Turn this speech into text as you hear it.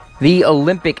The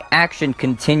Olympic action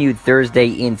continued Thursday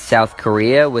in South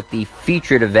Korea, with the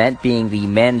featured event being the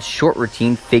men's short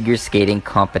routine figure skating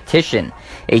competition.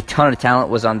 A ton of talent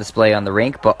was on display on the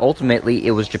rink, but ultimately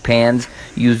it was Japan's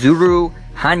Yuzuru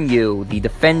Hanyu, the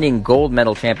defending gold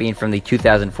medal champion from the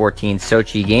 2014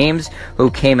 Sochi Games, who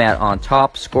came out on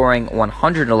top, scoring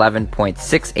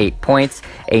 111.68 points,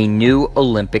 a new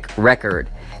Olympic record.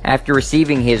 After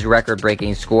receiving his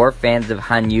record-breaking score, fans of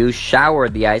Hanyu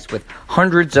showered the ice with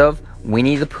hundreds of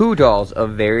Winnie the Pooh dolls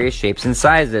of various shapes and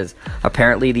sizes.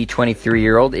 Apparently, the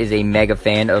 23-year-old is a mega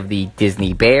fan of the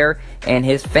Disney Bear, and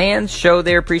his fans show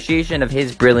their appreciation of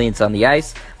his brilliance on the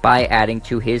ice by adding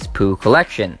to his Pooh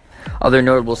collection. Other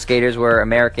notable skaters were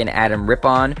American Adam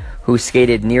Rippon, who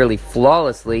skated nearly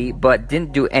flawlessly but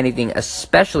didn't do anything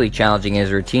especially challenging in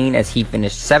his routine as he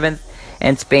finished 7th,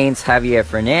 and Spain's Javier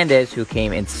Fernandez, who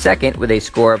came in 2nd with a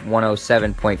score of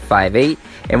 107.58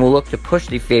 and will look to push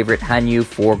the favorite Hanyu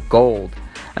for gold.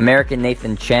 American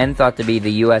Nathan Chen, thought to be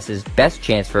the U.S.'s best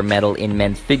chance for a medal in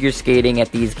men's figure skating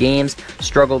at these games,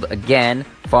 struggled again,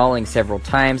 falling several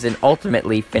times and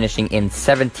ultimately finishing in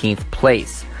 17th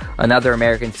place. Another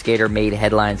American skater made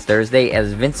headlines Thursday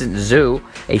as Vincent Zhu,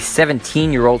 a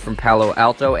 17-year-old from Palo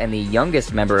Alto and the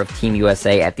youngest member of Team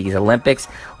USA at these Olympics,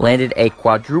 landed a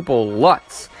quadruple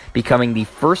Lutz, becoming the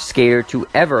first skater to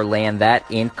ever land that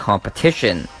in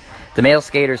competition. The male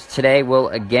skaters today will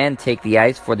again take the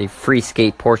ice for the free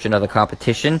skate portion of the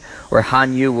competition, where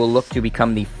Hanyu will look to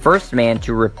become the first man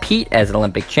to repeat as an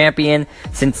Olympic champion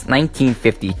since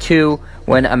 1952,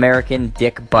 when American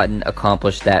Dick Button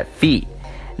accomplished that feat.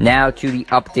 Now to the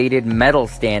updated medal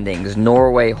standings.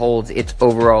 Norway holds its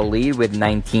overall lead with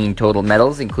 19 total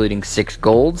medals, including 6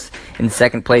 golds. In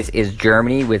second place is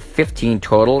Germany with 15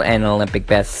 total and an Olympic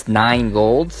best 9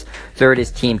 golds. Third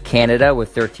is Team Canada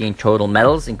with 13 total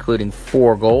medals, including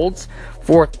 4 golds.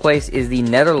 Fourth place is the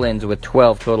Netherlands with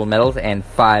 12 total medals and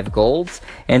 5 golds.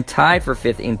 And tied for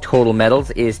 5th in total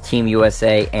medals is Team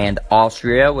USA and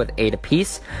Austria with 8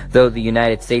 apiece, though the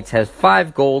United States has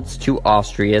 5 golds to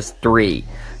Austria's 3.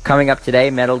 Coming up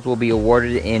today, medals will be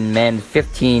awarded in men's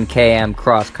 15 km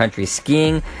cross-country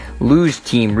skiing, luge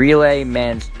team relay,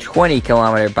 men's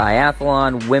 20-kilometer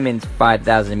biathlon, women's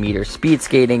 5,000-meter speed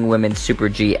skating, women's Super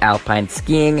G alpine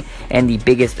skiing, and the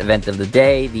biggest event of the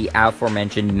day, the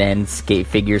aforementioned men's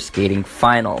figure skating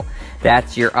final.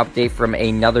 That's your update from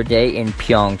another day in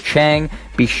Pyeongchang.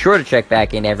 Be sure to check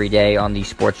back in every day on the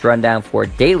Sports Rundown for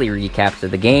daily recaps of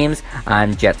the games.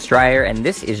 I'm Jet Stryer, and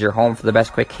this is your home for the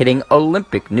best quick-hitting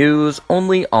Olympic news,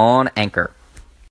 only on Anchor.